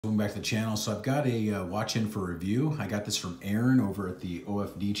Welcome back to the channel. So I've got a watch in for review. I got this from Aaron over at the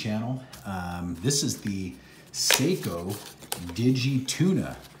OFD channel. This is the Seiko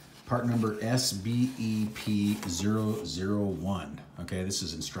Digi-Tuna, part number Sbep001. Okay, this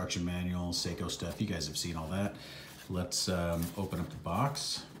is instruction manual, Seiko stuff. You guys have seen all that. Let's open up the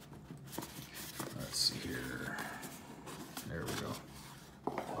box. Let's see here. There we go.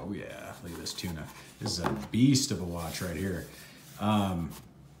 Oh yeah, look at this tuna. This is a beast of a watch right here.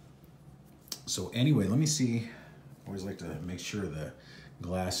 So anyway, let me see. I always like to make sure the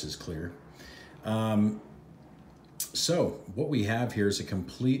glass is clear. So what we have here is a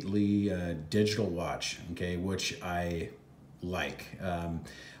completely digital watch, okay, which I like. I'm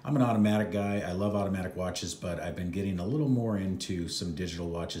an automatic guy. I love automatic watches, but I've been getting a little more into some digital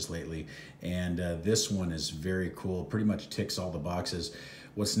watches lately. And this one is very cool. Pretty much ticks all the boxes.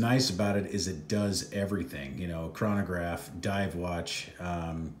 What's nice about it is it does everything, you know, chronograph, dive watch,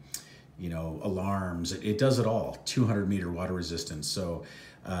 you know, alarms, it does it all. 200-meter water resistance. So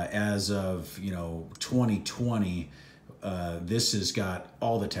as of, you know, 2020, this has got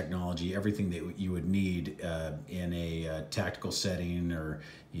all the technology, everything that you would need in a tactical setting, or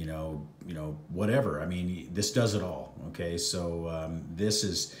you know, whatever. I mean, this does it all. Okay, so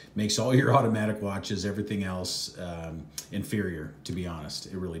this makes all your automatic watches, everything else, inferior. To be honest,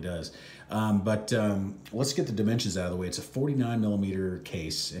 it really does. But let's get the dimensions out of the way. It's a 49-millimeter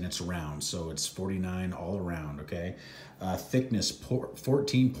case, and it's round, so it's 49 all around. Okay. Thickness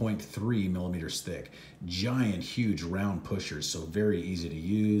 14.3 millimeters thick. Giant, huge, round pushers, so very easy to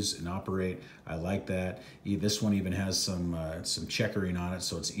use and operate. I like that. This one even has some checkering on it,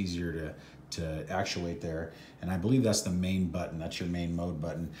 so it's easier to actuate there. And I believe that's the main button. That's your main mode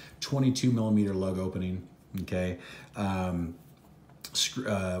button. 22-millimeter lug opening. Okay. Well,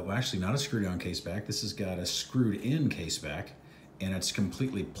 actually, not a screw-down case back. This has got a screwed-in case back, and it's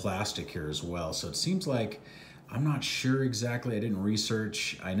completely plastic here as well. So it seems like, I'm not sure exactly. I didn't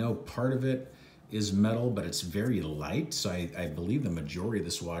research. I know part of it is metal, but it's very light. So I believe the majority of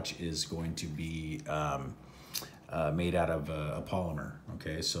this watch is going to be made out of a polymer.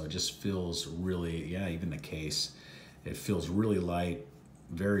 Okay, so it just feels really, yeah, even the case, it feels really light.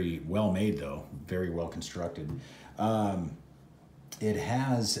 Very well made though, very well constructed. It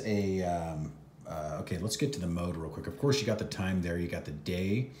has a, okay, let's get to the mode real quick. Of course, you got the time there. You got the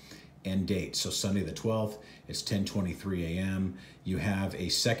day and date. So Sunday the 12th, it's 10:23 a.m. You have a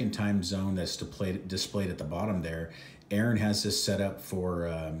second time zone that's displayed at the bottom there. Aaron has this set up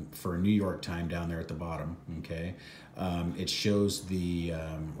for New York time down there at the bottom. Okay, it shows the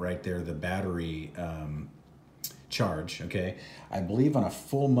right there the battery charge. Okay, I believe on a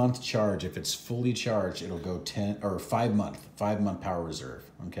full month charge, if it's fully charged, it'll go 5 month power reserve.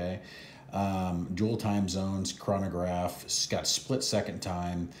 Okay, dual time zones, chronograph. It's got split second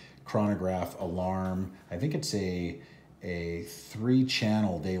time, chronograph, alarm. I think it's a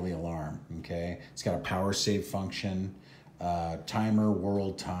 3-channel daily alarm. Okay, it's got a power save function, timer,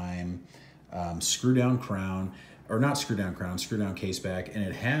 world time, screw down crown, or not screw down crown, screw down case back, and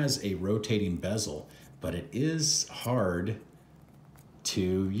it has a rotating bezel, but it is hard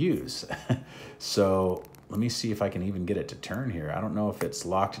to use. So let me see if I can even get it to turn here. I don't know if it's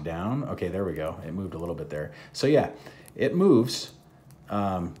locked down. Okay, there we go. It moved a little bit there. So yeah, it moves.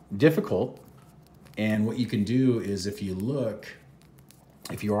 Difficult. And what you can do is, if you look,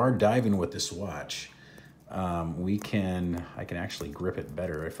 if you are diving with this watch, I can actually grip it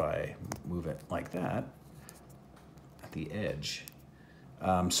better if I move it like that at the edge.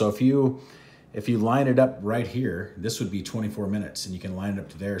 So if you line it up right here, this would be 24 minutes, and you can line it up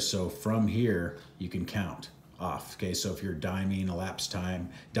to there. So from here, you can count off. Okay, so if you're diving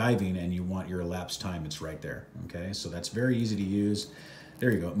and you want your elapsed time, it's right there. Okay, so that's very easy to use. There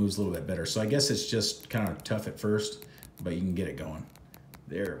you go, it moves a little bit better. So I guess it's just kind of tough at first, but you can get it going.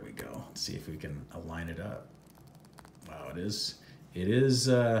 There we go. Let's see if we can align it up. Wow, it is,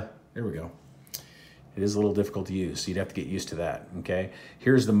 there we go. It is a little difficult to use, so you'd have to get used to that. Okay,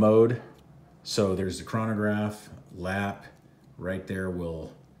 here's the mode. So there's the chronograph, lap, right there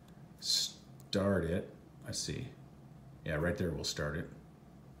will start it. Let's see. Yeah, right there will start it.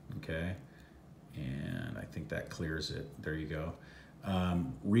 Okay, and I think that clears it. There you go.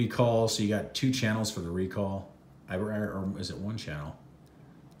 Recall, so you got 2 channels for the recall. Or is it 1 channel?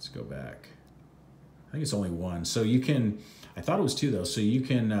 Let's go back. I think it's only 1. So you can, I thought it was 2 though. So you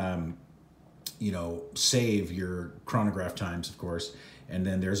can, you know, save your chronograph times, of course. And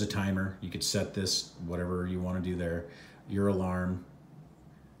then there's a timer. You could set this, whatever you want to do there. Your alarm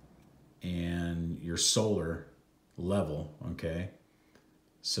and your solar level, okay?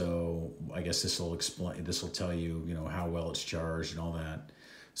 So I guess this will tell you, you know, how well it's charged and all that.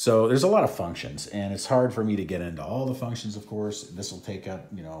 So there's a lot of functions, and it's hard for me to get into all the functions, of course. This will take up,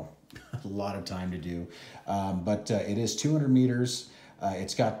 you know, a lot of time to do. But it is 200 meters.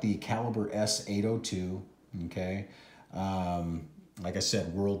 It's got the caliber S802, okay? Like I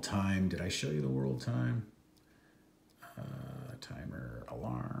said, world time. Did I show you the world time? Timer,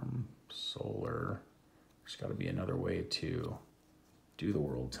 alarm, solar. There's got to be another way to do the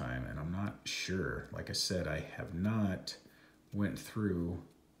world time, and I'm not sure. Like I said, I have not went through.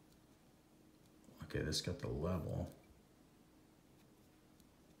 Okay, this got the level.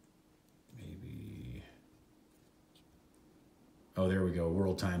 Maybe. Oh, there we go.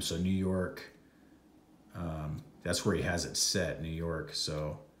 World time. So New York. That's where he has it set, New York.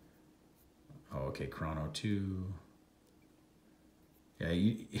 So, oh, okay, Chrono 2. Yeah,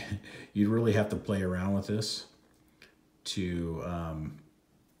 you'd really have to play around with this to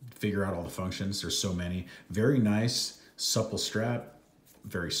figure out all the functions. There's so many. Very nice, supple strap,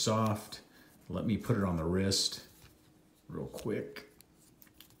 very soft. Let me put it on the wrist real quick.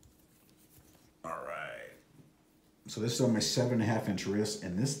 All right. So this is on my 7.5 inch wrist,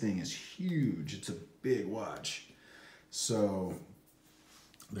 and this thing is huge. It's a big watch. So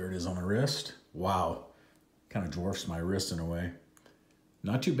there it is on the wrist. Wow. Kind of dwarfs my wrist in a way.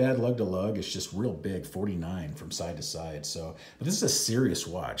 Not too bad lug to lug. It's just real big, 49 from side to side. So, but this is a serious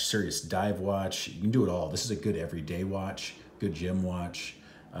watch, serious dive watch. You can do it all. This is a good everyday watch, good gym watch,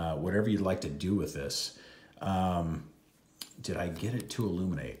 whatever you'd like to do with this. Did I get it to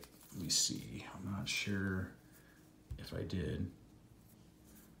illuminate? Let me see. I'm not sure if I did.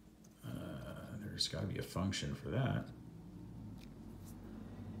 There's got to be a function for that.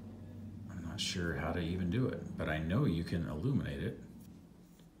 I'm not sure how to even do it, but I know you can illuminate it.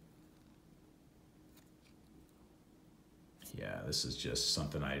 Yeah, this is just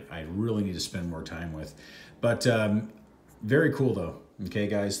something I really need to spend more time with. But very cool though. Okay,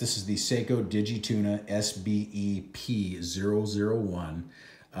 guys, this is the Seiko Digi-Tuna Sbep001.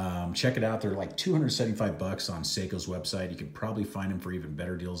 Check it out. They're like $275 on Seiko's website. You can probably find them for even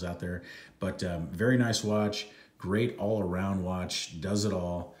better deals out there. But very nice watch. Great all-around watch. Does it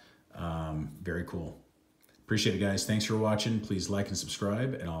all. Very cool. Appreciate it, guys. Thanks for watching. Please like and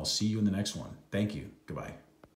subscribe, and I'll see you in the next one. Thank you. Goodbye.